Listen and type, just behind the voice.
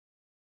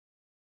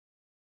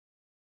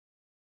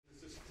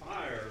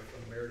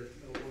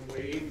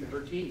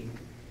13.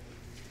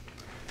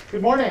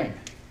 Good morning.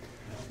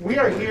 We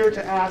are here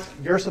to ask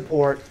your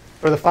support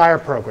for the FYRE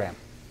program.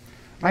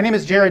 My name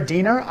is Jared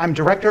Diener. I'm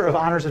Director of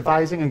Honors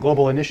Advising and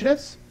Global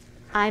Initiatives.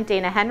 I'm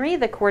Dana Henry,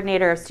 the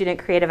Coordinator of Student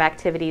Creative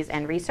Activities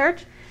and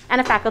Research, and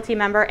a faculty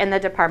member in the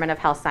Department of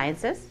Health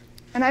Sciences.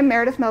 And I'm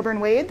Meredith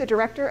Melbourne-Wade, the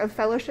Director of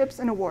Fellowships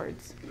and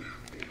Awards.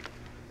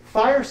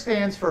 FYRE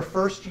stands for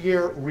First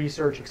Year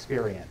Research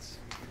Experience.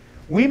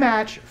 We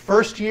match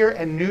first-year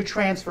and new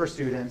transfer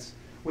students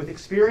with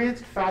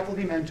experienced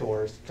faculty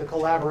mentors to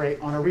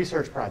collaborate on a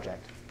research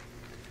project.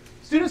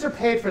 Students are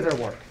paid for their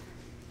work.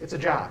 It's a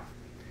job.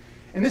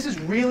 And this is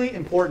really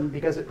important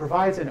because it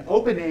provides an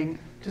opening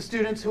to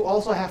students who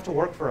also have to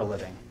work for a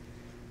living.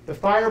 The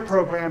FYRE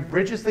program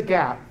bridges the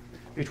gap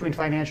between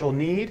financial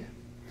need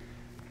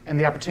and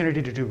the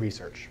opportunity to do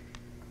research.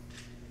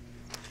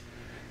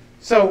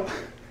 So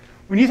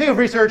when you think of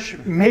research,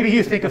 maybe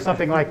you think of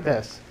something like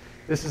this.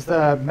 This is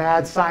the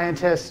mad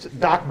scientist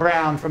Doc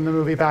Brown from the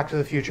movie Back to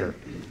the Future.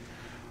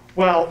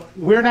 Well,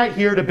 we're not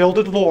here to build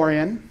a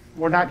DeLorean.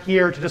 We're not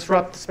here to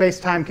disrupt the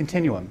space-time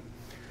continuum.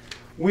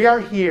 We are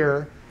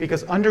here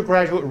because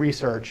undergraduate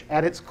research,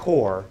 at its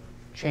core,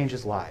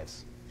 changes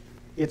lives.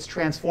 It's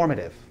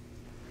transformative.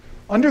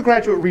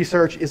 Undergraduate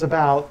research is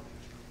about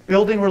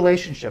building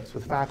relationships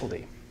with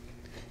faculty,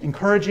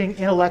 encouraging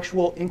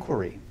intellectual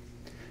inquiry,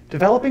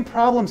 developing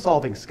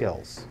problem-solving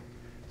skills,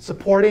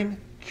 supporting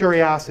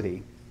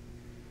curiosity,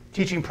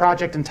 teaching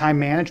project and time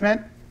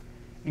management,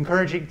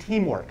 encouraging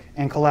teamwork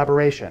and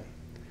collaboration,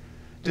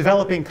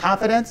 developing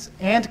confidence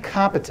and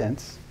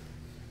competence,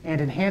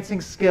 and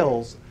enhancing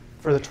skills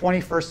for the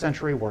 21st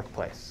century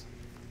workplace.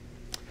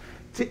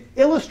 To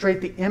illustrate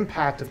the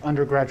impact of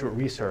undergraduate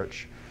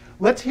research,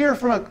 let's hear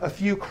from a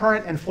few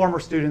current and former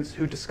students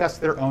who discuss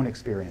their own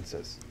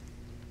experiences.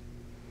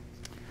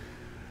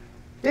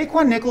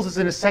 Daquan Nichols is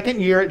in his second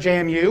year at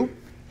JMU.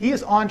 He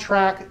is on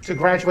track to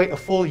graduate a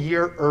full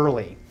year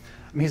early.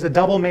 He's a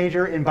double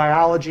major in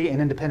biology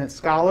and independent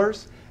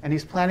scholars, and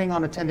he's planning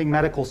on attending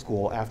medical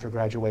school after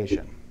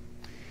graduation.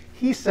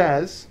 He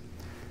says,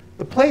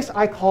 "The place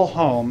I call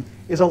home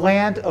is a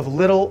land of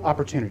little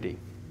opportunity.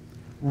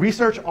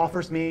 Research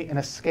offers me an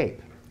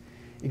escape.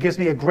 It gives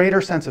me a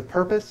greater sense of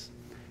purpose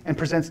and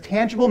presents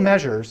tangible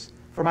measures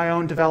for my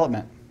own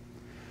development.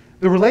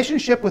 The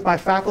relationship with my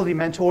faculty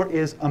mentor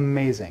is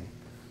amazing.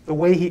 The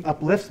way he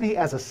uplifts me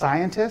as a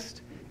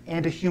scientist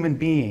and a human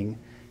being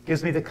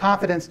gives me the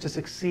confidence to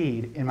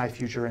succeed in my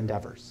future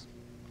endeavors."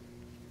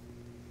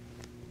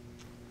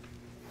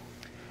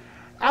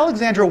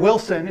 Alexandra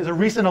Wilson is a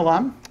recent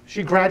alum.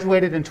 She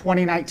graduated in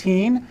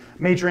 2019,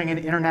 majoring in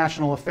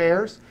international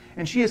affairs,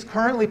 and she is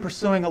currently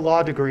pursuing a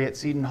law degree at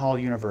Seton Hall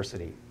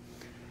University.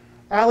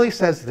 Allie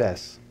says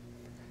this: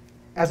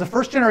 "As a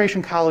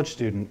first-generation college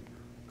student,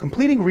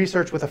 completing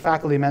research with a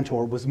faculty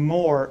mentor was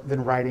more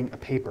than writing a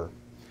paper.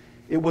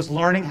 It was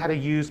learning how to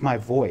use my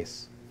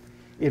voice.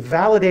 It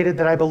validated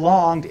that I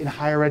belonged in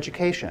higher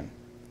education.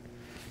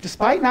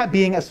 Despite not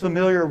being as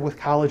familiar with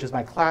college as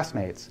my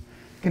classmates,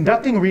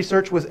 conducting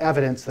research was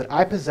evidence that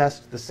I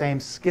possessed the same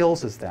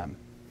skills as them.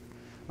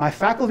 My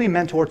faculty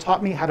mentor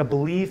taught me how to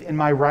believe in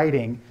my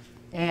writing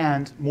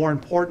and, more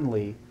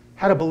importantly,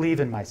 how to believe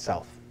in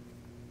myself."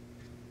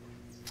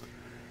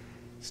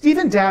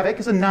 Stephen Davick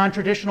is a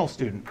non-traditional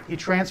student. He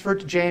transferred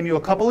to JMU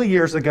a couple of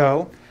years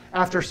ago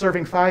after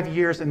serving 5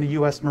 years in the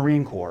US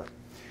Marine Corps.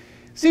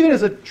 Stephen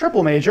is a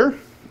triple major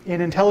in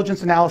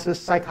intelligence analysis,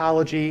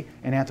 psychology,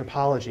 and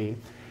anthropology.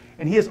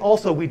 And he is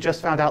also, we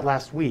just found out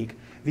last week,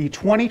 the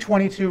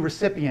 2022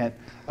 recipient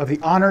of the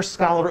Honors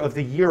Scholar of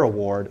the Year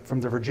Award from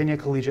the Virginia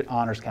Collegiate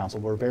Honors Council.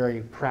 We're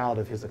very proud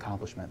of his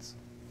accomplishments.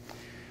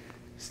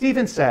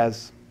 Stephen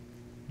says,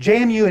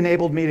 "JMU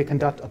enabled me to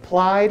conduct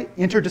applied,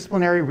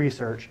 interdisciplinary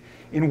research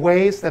in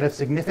ways that have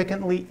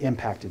significantly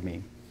impacted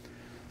me.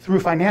 Through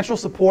financial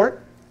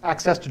support,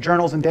 access to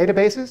journals and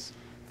databases,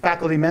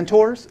 faculty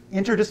mentors,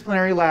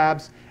 interdisciplinary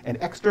labs, and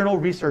external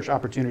research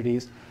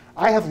opportunities,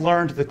 I have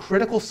learned the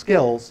critical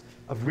skills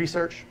of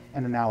research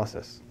and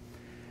analysis.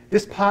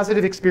 This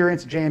positive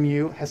experience at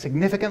JMU has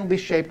significantly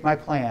shaped my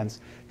plans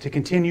to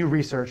continue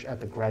research at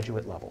the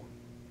graduate level."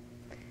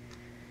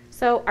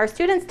 So our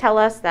students tell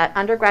us that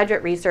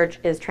undergraduate research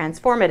is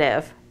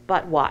transformative,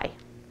 but why?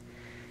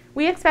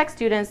 We expect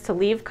students to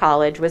leave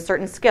college with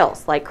certain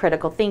skills like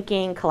critical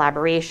thinking,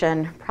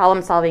 collaboration,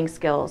 problem-solving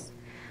skills.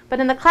 But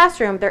in the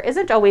classroom, there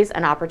isn't always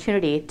an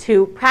opportunity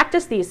to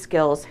practice these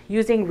skills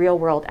using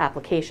real-world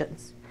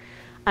applications.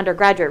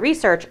 Undergraduate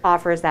research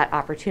offers that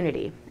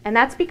opportunity, and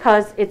that's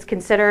because it's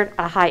considered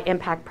a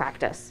high-impact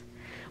practice,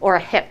 or a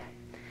HIP.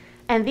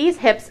 And these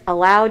HIPs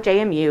allow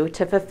JMU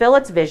to fulfill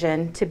its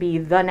vision to be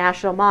the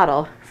national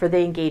model for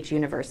the engaged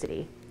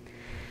university.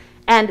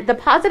 And the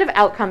positive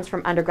outcomes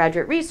from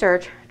undergraduate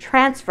research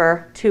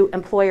transfer to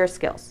employer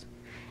skills.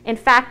 In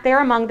fact, they're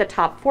among the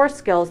top 4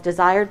 skills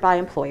desired by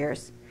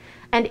employers.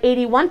 And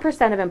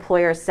 81% of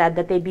employers said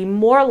that they'd be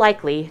more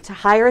likely to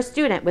hire a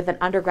student with an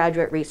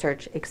undergraduate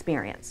research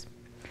experience.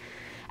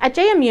 At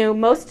JMU,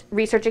 most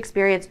research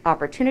experience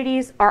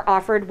opportunities are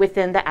offered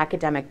within the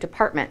academic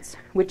departments,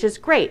 which is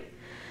great.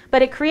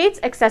 But it creates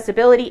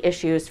accessibility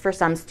issues for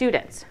some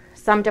students.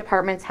 Some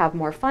departments have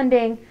more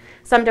funding,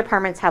 some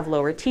departments have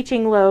lower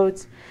teaching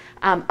loads,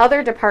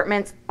 other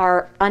departments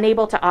are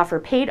unable to offer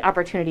paid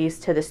opportunities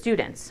to the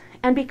students.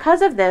 And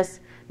because of this,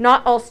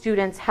 not all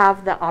students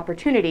have the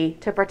opportunity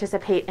to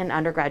participate in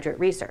undergraduate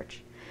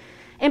research.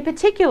 In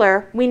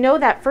particular, we know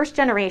that first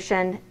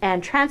generation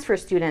and transfer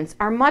students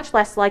are much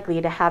less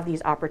likely to have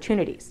these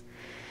opportunities.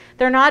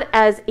 They're not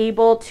as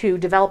able to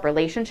develop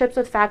relationships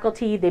with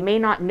faculty. They may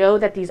not know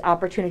that these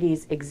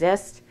opportunities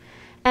exist.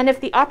 And if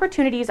the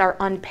opportunities are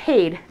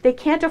unpaid, they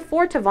can't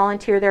afford to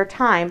volunteer their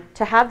time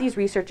to have these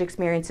research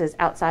experiences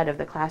outside of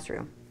the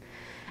classroom.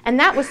 And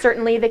that was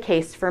certainly the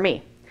case for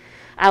me.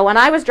 When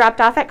I was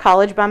dropped off at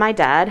college by my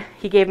dad,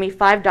 he gave me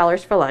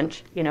 $5 for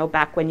lunch,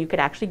 back when you could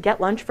actually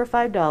get lunch for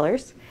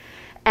 $5.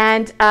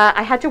 And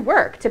I had to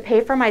work to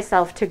pay for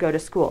myself to go to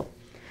school.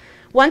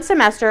 One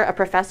semester, a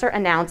professor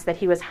announced that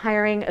he was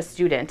hiring a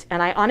student,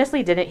 and I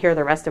honestly didn't hear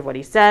the rest of what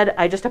he said.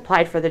 I just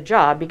applied for the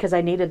job because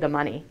I needed the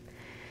money.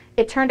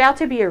 It turned out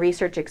to be a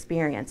research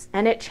experience,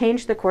 and it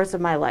changed the course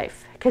of my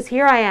life, because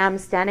here I am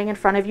standing in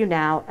front of you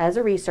now as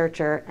a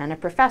researcher and a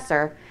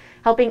professor,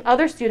 helping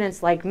other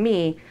students like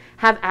me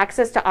have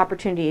access to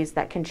opportunities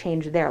that can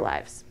change their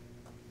lives.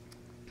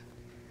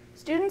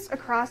 Students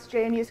across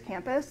JMU's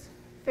campus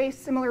face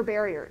similar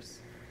barriers,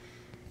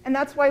 and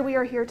that's why we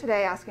are here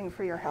today asking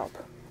for your help.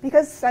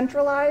 Because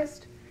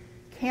centralized,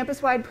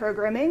 campus-wide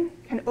programming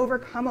can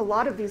overcome a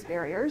lot of these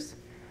barriers,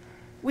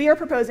 we are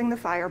proposing the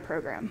FYRE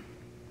program.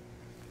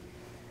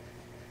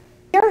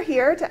 We are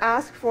here to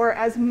ask for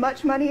as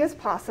much money as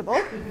possible,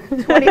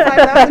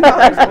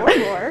 $25,000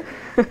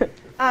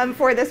 or more,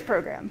 for this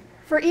program.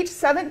 For each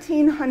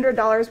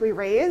 $1,700 we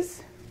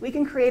raise, we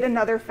can create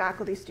another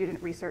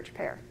faculty-student research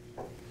pair.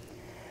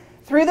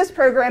 Through this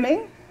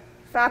programming,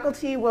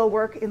 faculty will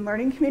work in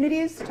learning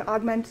communities to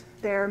augment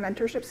their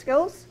mentorship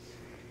skills.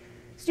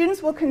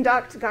 Students will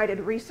conduct guided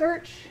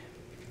research,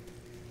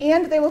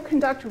 and they will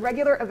conduct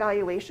regular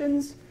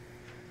evaluations,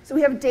 so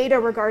we have data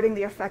regarding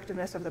the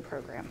effectiveness of the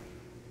program.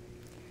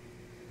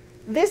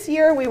 This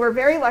year, we were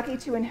very lucky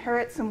to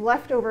inherit some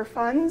leftover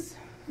funds,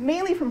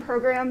 mainly from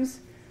programs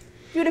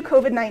due to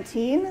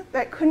COVID-19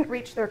 that couldn't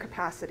reach their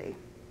capacity.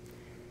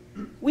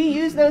 We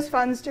used those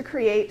funds to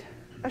create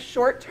a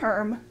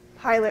short-term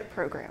pilot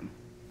program.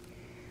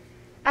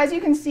 As you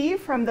can see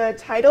from the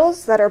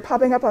titles that are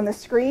popping up on the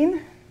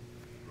screen,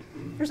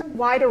 there's a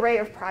wide array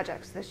of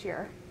projects this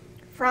year,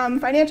 from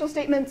financial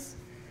statements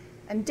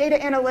and data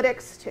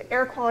analytics to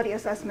air quality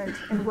assessment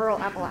in rural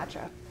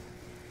Appalachia.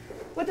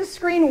 What the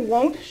screen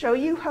won't show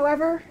you,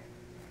 however,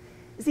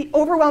 is the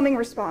overwhelming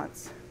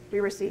response we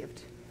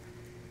received.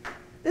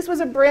 This was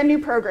a brand new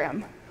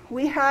program.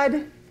 We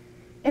had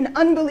an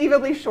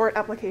unbelievably short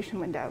application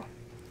window.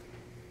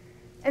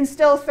 And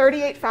still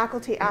 38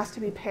 faculty asked to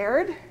be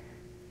paired,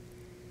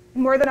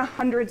 and more than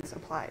 100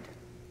 applied.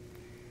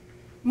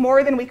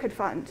 More than we could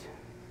fund.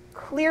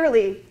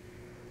 Clearly,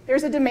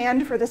 there's a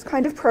demand for this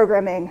kind of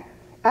programming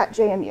at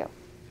JMU.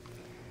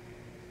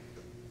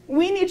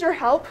 We need your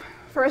help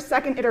for a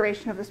second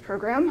iteration of this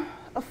program,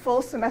 a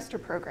full semester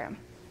program.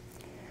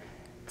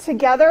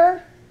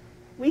 Together,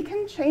 we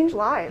can change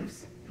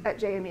lives at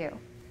JMU.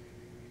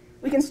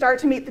 We can start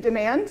to meet the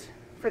demand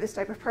for this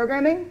type of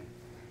programming.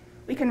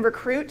 We can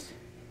recruit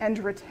and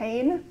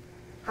retain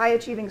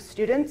high-achieving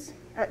students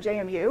at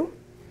JMU.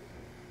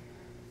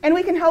 And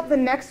we can help the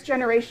next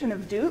generation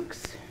of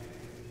Dukes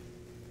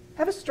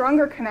have a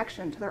stronger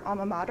connection to their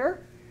alma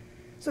mater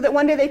so that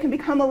one day they can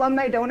become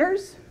alumni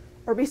donors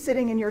or be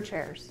sitting in your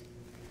chairs.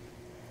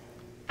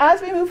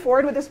 As we move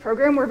forward with this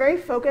program, we're very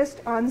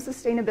focused on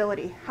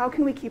sustainability. How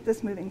can we keep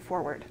this moving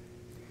forward?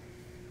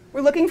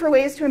 We're looking for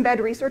ways to embed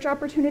research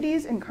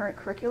opportunities in current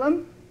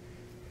curriculum.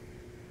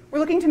 We're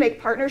looking to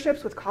make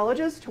partnerships with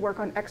colleges to work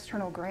on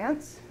external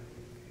grants.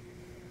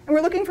 And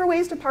we're looking for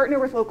ways to partner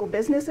with local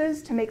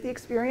businesses to make the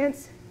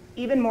experience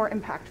even more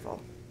impactful.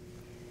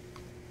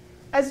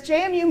 As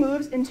JMU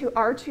moves into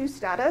R2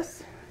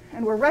 status,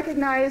 and we're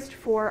recognized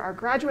for our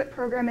graduate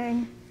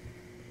programming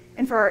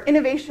and for our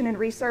innovation and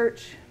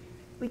research,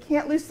 we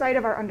can't lose sight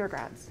of our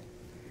undergrads.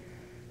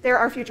 They're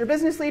our future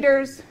business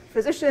leaders,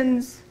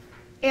 physicians,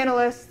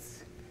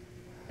 analysts,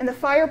 and the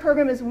FYRE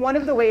program is one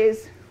of the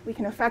ways we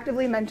can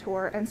effectively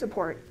mentor and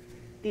support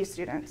these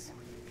students.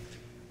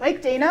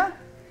 Like Dana,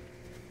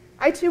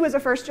 I too was a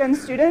first-gen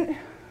student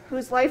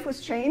whose life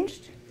was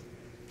changed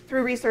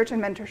through research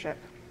and mentorship.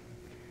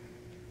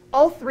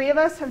 All three of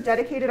us have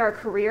dedicated our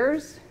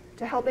careers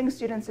to helping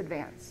students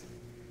advance.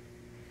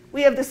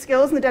 We have the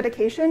skills and the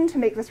dedication to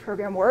make this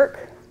program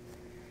work,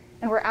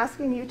 and we're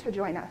asking you to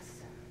join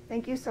us.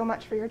 Thank you so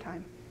much for your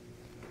time.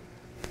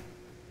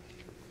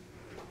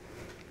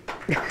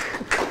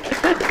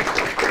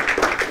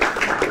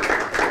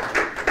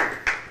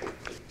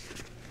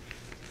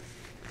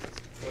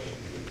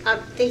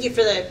 Thank you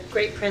for the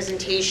great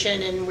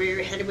presentation and where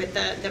you're headed with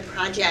the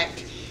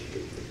project.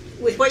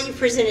 With what you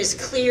present is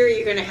clear,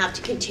 you're going to have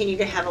to continue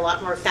to have a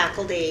lot more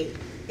faculty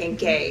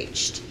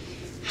engaged.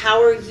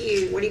 What do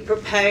you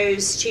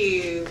propose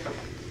to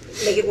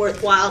make it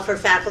worthwhile for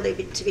faculty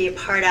to be a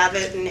part of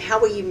it, and how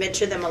will you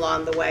mentor them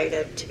along the way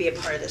to be a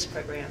part of this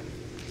program?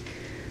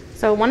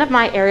 So one of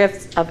my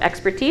areas of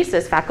expertise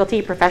is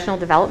faculty professional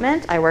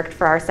development. I worked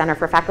for our Center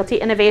for Faculty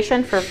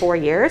Innovation for 4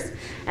 years.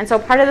 And so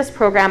part of this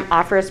program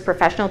offers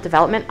professional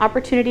development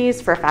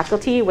opportunities for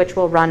faculty, which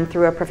will run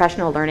through a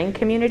professional learning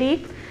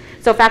community.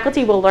 So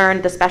faculty will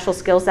learn the special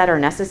skills that are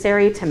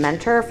necessary to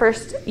mentor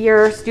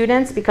first-year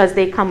students because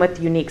they come with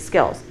unique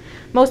skills.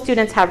 Most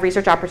students have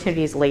research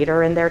opportunities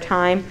later in their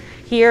time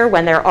here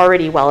when they're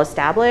already well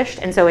established,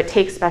 and so it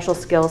takes special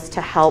skills to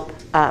help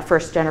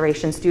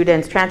first-generation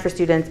students, transfer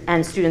students,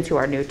 and students who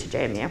are new to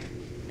JMU.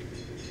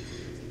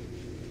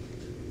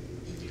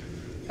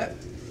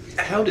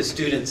 How do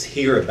students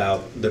hear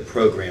about the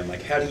program?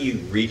 Like, how do you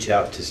reach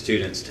out to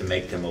students to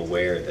make them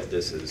aware that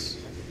this is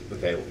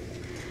available?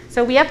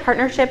 So we have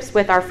partnerships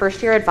with our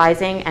first year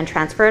advising and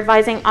transfer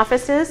advising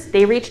offices.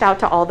 They reached out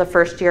to all the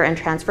first year and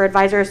transfer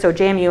advisors. So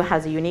JMU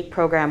has a unique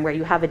program where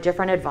you have a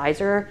different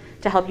advisor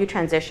to help you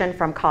transition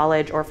from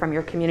college or from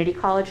your community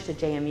college to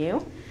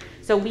JMU.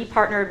 So we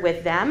partnered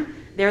with them.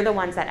 They're the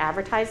ones that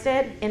advertised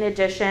it. In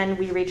addition,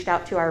 we reached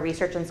out to our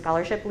research and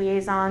scholarship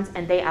liaisons,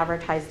 and they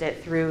advertised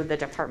it through the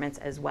departments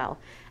as well.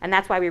 And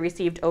that's why we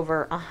received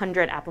over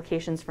 100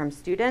 applications from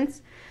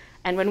students.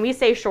 And when we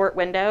say short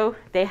window,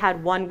 they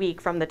had 1 week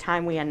from the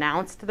time we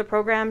announced the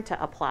program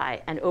to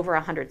apply, and over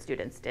 100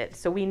 students did.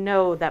 So we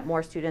know that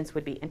more students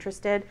would be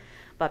interested,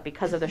 but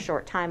because of the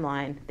short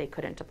timeline, they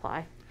couldn't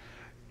apply.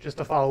 Just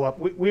to follow up,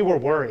 we were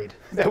worried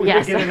that we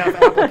Yes. would get enough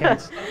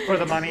applicants for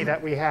the money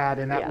that we had,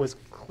 and that Yeah. was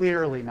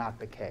clearly not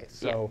the case.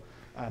 So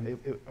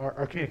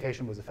our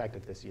communication was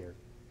effective this year.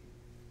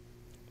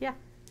 Yeah.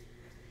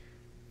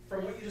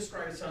 From what you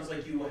described, it sounds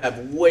like you will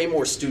have way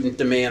more student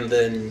demand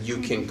than you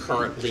can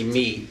currently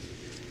meet.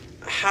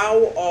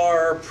 How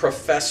are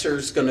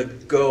professors going to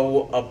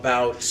go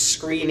about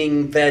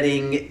screening,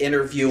 vetting,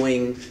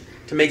 interviewing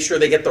to make sure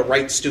they get the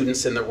right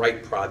students in the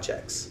right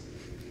projects?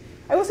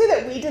 I will say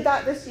that we did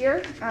that this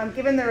year.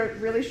 Given the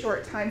really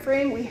short time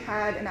frame, we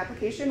had an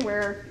application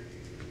where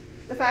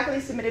the faculty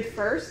submitted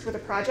first with a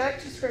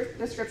project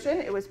description.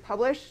 It was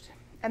published,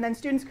 and then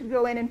students could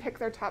go in and pick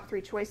their top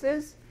 3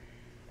 choices.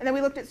 And then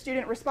we looked at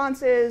student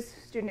responses,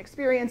 student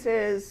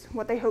experiences,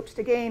 what they hoped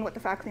to gain, what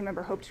the faculty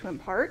member hoped to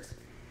impart,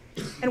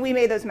 and we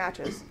made those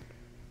matches.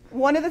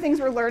 One of the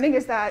things we're learning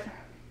is that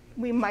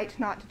we might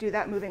not do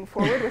that moving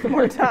forward with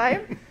more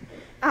time,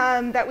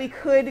 that we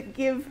could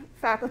give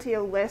faculty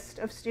a list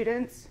of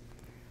students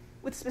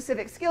with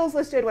specific skills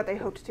listed, what they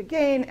hoped to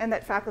gain, and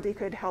that faculty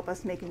could help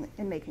us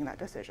in making that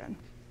decision.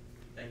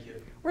 Thank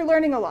you. We're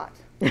learning a lot.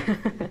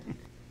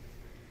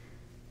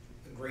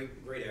 Great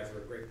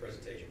effort, great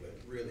presentation, but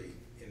really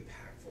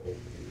impactful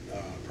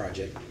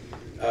project.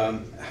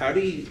 How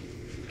do you,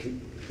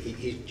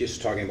 he's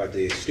just talking about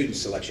the student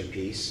selection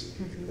piece.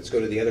 Let's go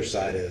to the other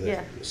side of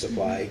the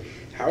supply.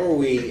 How are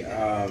we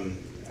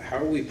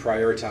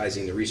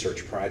prioritizing the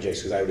research projects?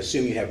 Because I would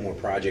assume you have more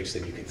projects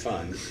than you can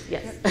fund.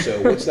 Yes.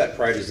 So what's that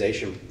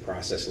prioritization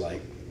process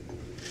like?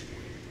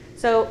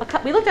 So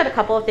we looked at a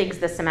couple of things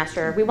this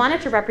semester. We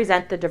wanted to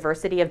represent the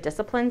diversity of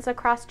disciplines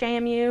across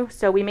JMU,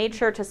 so we made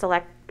sure to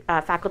select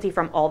faculty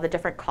from all the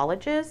different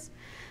colleges.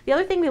 The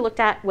other thing we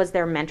looked at was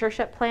their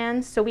mentorship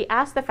plans. So we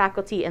asked the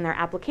faculty in their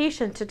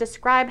application to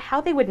describe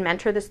how they would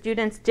mentor the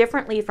students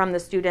differently from the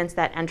students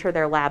that enter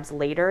their labs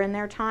later in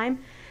their time.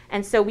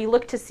 And so we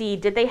looked to see,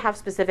 did they have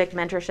specific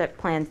mentorship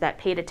plans that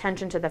paid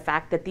attention to the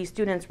fact that these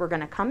students were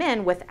going to come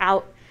in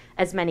without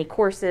as many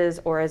courses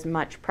or as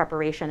much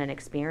preparation and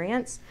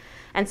experience.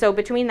 And so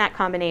between that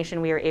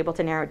combination, we were able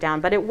to narrow it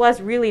down. But it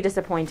was really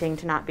disappointing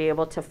to not be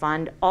able to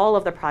fund all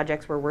of the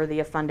projects were worthy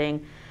of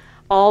funding.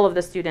 All of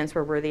the students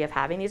were worthy of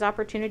having these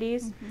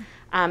opportunities.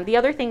 The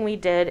other thing we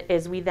did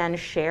is we then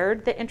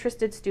shared the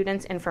interested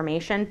students'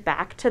 information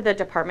back to the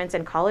departments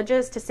and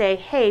colleges to say,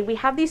 hey, we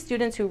have these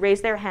students who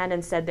raised their hand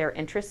and said they're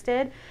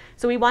interested.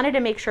 So we wanted to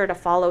make sure to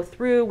follow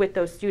through with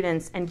those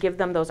students and give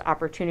them those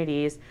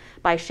opportunities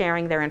by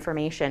sharing their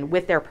information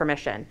with their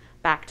permission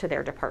back to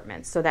their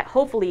departments, so that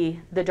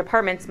hopefully the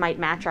departments might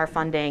match our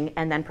funding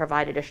and then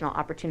provide additional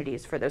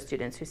opportunities for those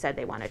students who said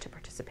they wanted to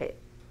participate.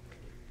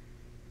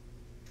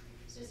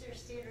 Is there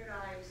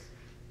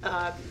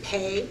standardized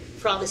pay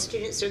for all the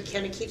students, so it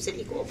kind of keeps it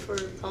equal for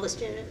all the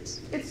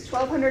students? It's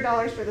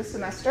 $1,200 for the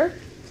semester.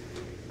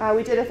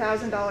 We did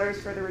 $1,000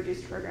 for the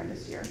reduced program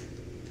this year.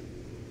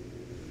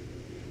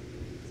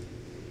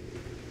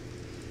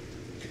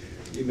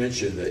 You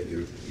mentioned that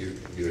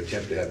you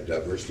attempt to have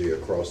diversity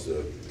across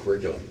the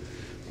curriculum.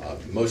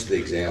 Most of the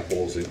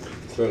examples, and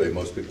clearly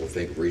most people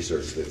think of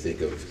research, they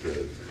think of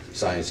the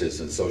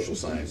sciences and social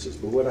sciences,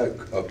 but what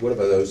about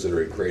those that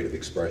are in creative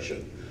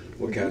expression?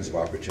 What kinds of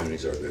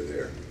opportunities are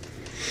there?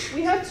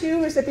 We have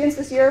 2 recipients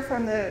this year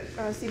from the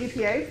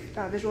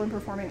CVPA, Visual and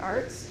Performing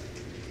Arts.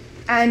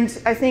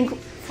 And I think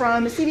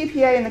from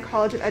CVPA and the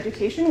College of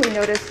Education, we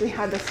noticed we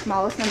had the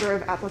smallest number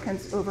of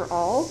applicants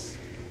overall.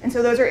 And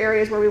so those are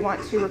areas where we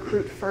want to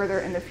recruit further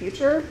in the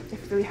future.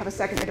 If we have a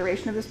second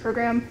iteration of this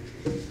program,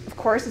 of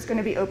course, it's going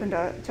to be open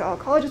to all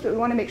colleges, but we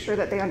want to make sure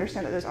that they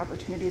understand that those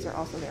opportunities are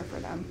also there for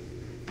them.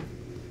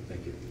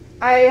 Thank you.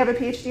 I have a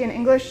PhD in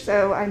English,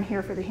 so I'm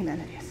here for the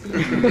humanities.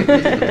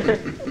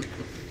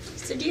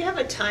 So do you have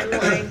a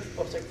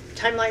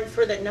timeline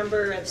for the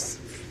number of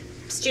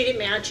student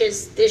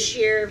matches this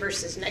year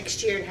versus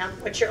next year,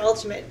 and what's your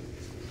ultimate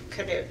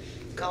kind of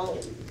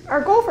goal?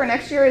 Our goal for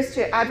next year is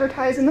to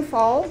advertise in the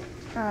fall,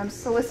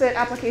 solicit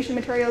application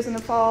materials in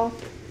the fall,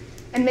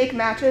 and make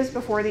matches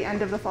before the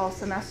end of the fall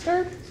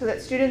semester so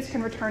that students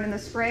can return in the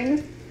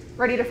spring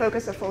ready to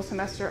focus a full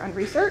semester on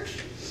research.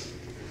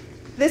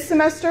 This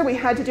semester, we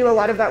had to do a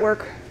lot of that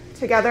work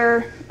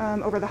together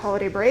over the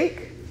holiday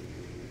break.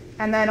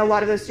 And then a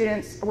lot of those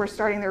students were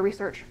starting their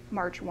research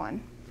March 1.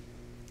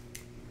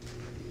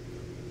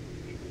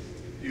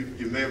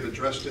 You may have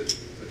addressed it,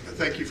 but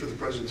thank you for the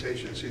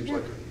presentation. It seems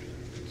like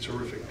a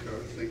terrific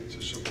thing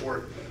to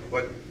support.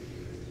 But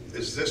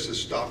is this a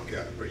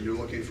stopgap? Or you're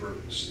looking for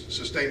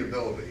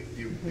sustainability?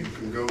 You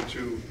can go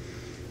to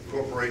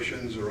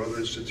corporations or other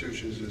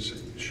institutions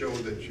and show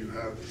that you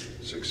have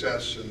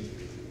success and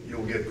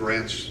you'll get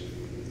grants.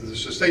 The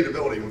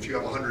sustainability, if you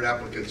have 100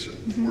 applicants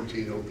and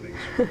 14 openings,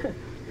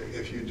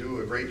 if you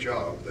do a great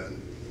job,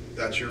 then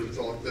that's your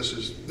thought. This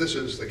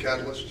is the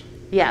catalyst.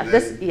 Yeah,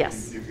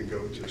 yes. You can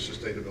go to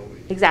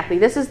sustainability. Exactly.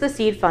 This is the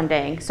seed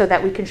funding so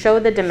that we can show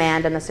the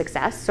demand and the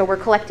success. So we're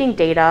collecting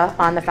data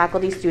on the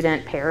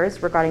faculty-student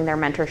pairs regarding their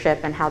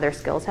mentorship and how their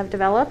skills have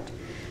developed.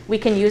 We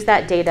can use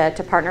that data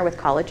to partner with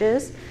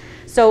colleges.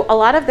 So a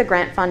lot of the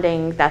grant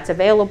funding that's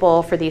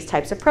available for these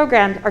types of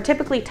programs are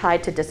typically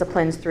tied to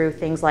disciplines through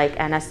things like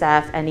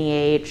NSF,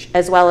 NEH,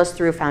 as well as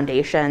through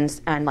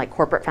foundations and like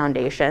corporate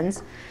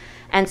foundations.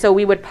 And so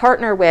we would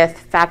partner with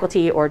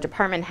faculty or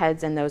department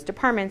heads in those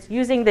departments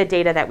using the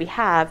data that we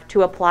have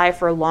to apply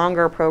for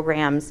longer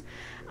programs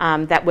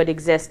that would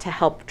exist to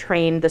help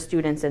train the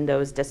students in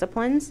those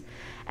disciplines.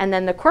 And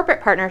then the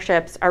corporate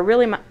partnerships are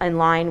really in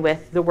line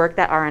with the work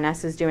that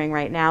RNS is doing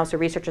right now. So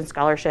Research and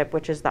Scholarship,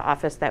 which is the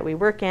office that we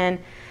work in,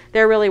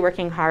 they're really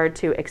working hard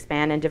to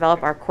expand and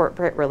develop our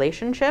corporate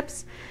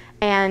relationships.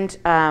 And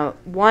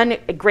one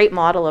great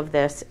model of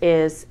this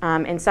is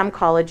in some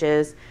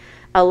colleges,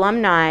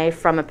 alumni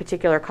from a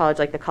particular college,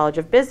 like the College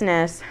of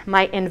Business,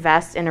 might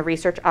invest in a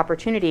research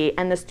opportunity,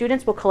 and the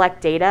students will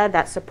collect data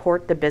that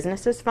support the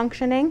business's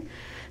functioning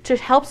to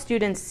help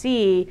students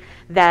see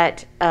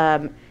that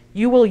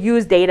you will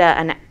use data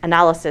and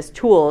analysis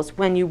tools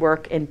when you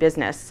work in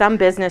business. Some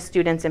business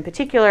students in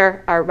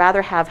particular are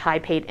rather have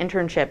high-paid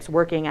internships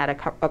working at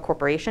a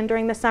corporation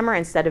during the summer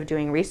instead of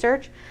doing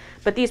research.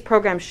 But these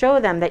programs show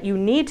them that you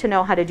need to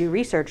know how to do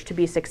research to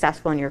be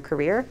successful in your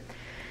career.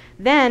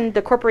 Then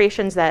the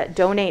corporations that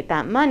donate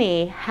that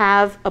money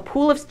have a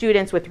pool of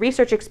students with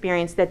research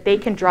experience that they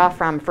can draw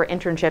from for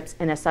internships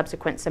in a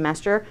subsequent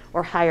semester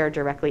or hire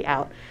directly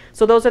out.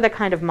 So those are the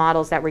kind of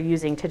models that we're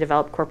using to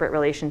develop corporate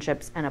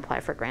relationships and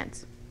apply for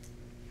grants.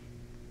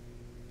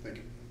 Thank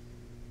you.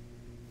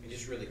 And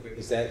just really quick,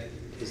 is that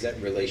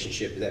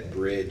relationship, that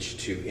bridge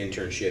to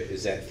internship,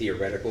 is that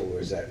theoretical or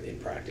is that in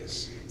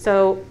practice?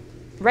 So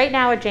right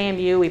now at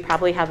JMU, we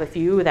probably have a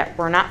few that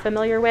we're not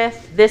familiar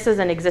with. This is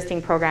an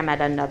existing program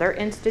at another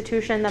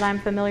institution that I'm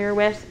familiar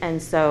with,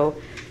 and so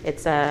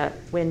it's a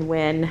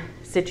win-win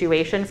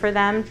situation for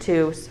them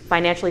to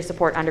financially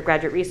support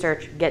undergraduate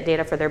research, get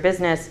data for their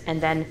business,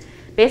 and then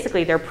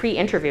basically they're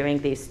pre-interviewing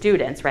these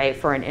students, right,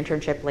 for an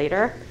internship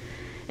later.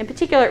 In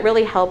particular, it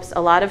really helps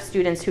a lot of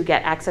students who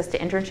get access to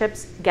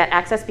internships get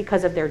access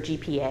because of their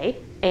GPA.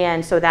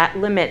 And so that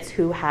limits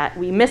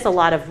we miss a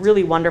lot of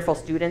really wonderful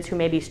students who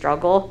maybe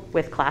struggle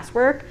with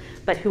classwork,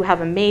 but who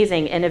have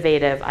amazing,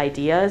 innovative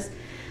ideas.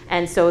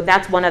 And so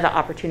that's one of the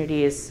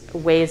opportunities,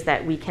 ways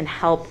that we can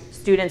help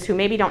students who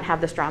maybe don't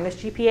have the strongest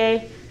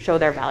GPA show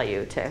their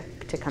value to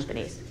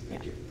companies.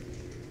 Thank you.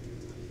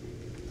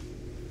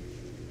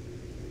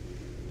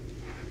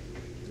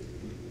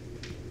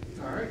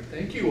 All right,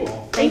 thank you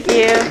all. Thank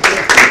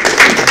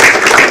you.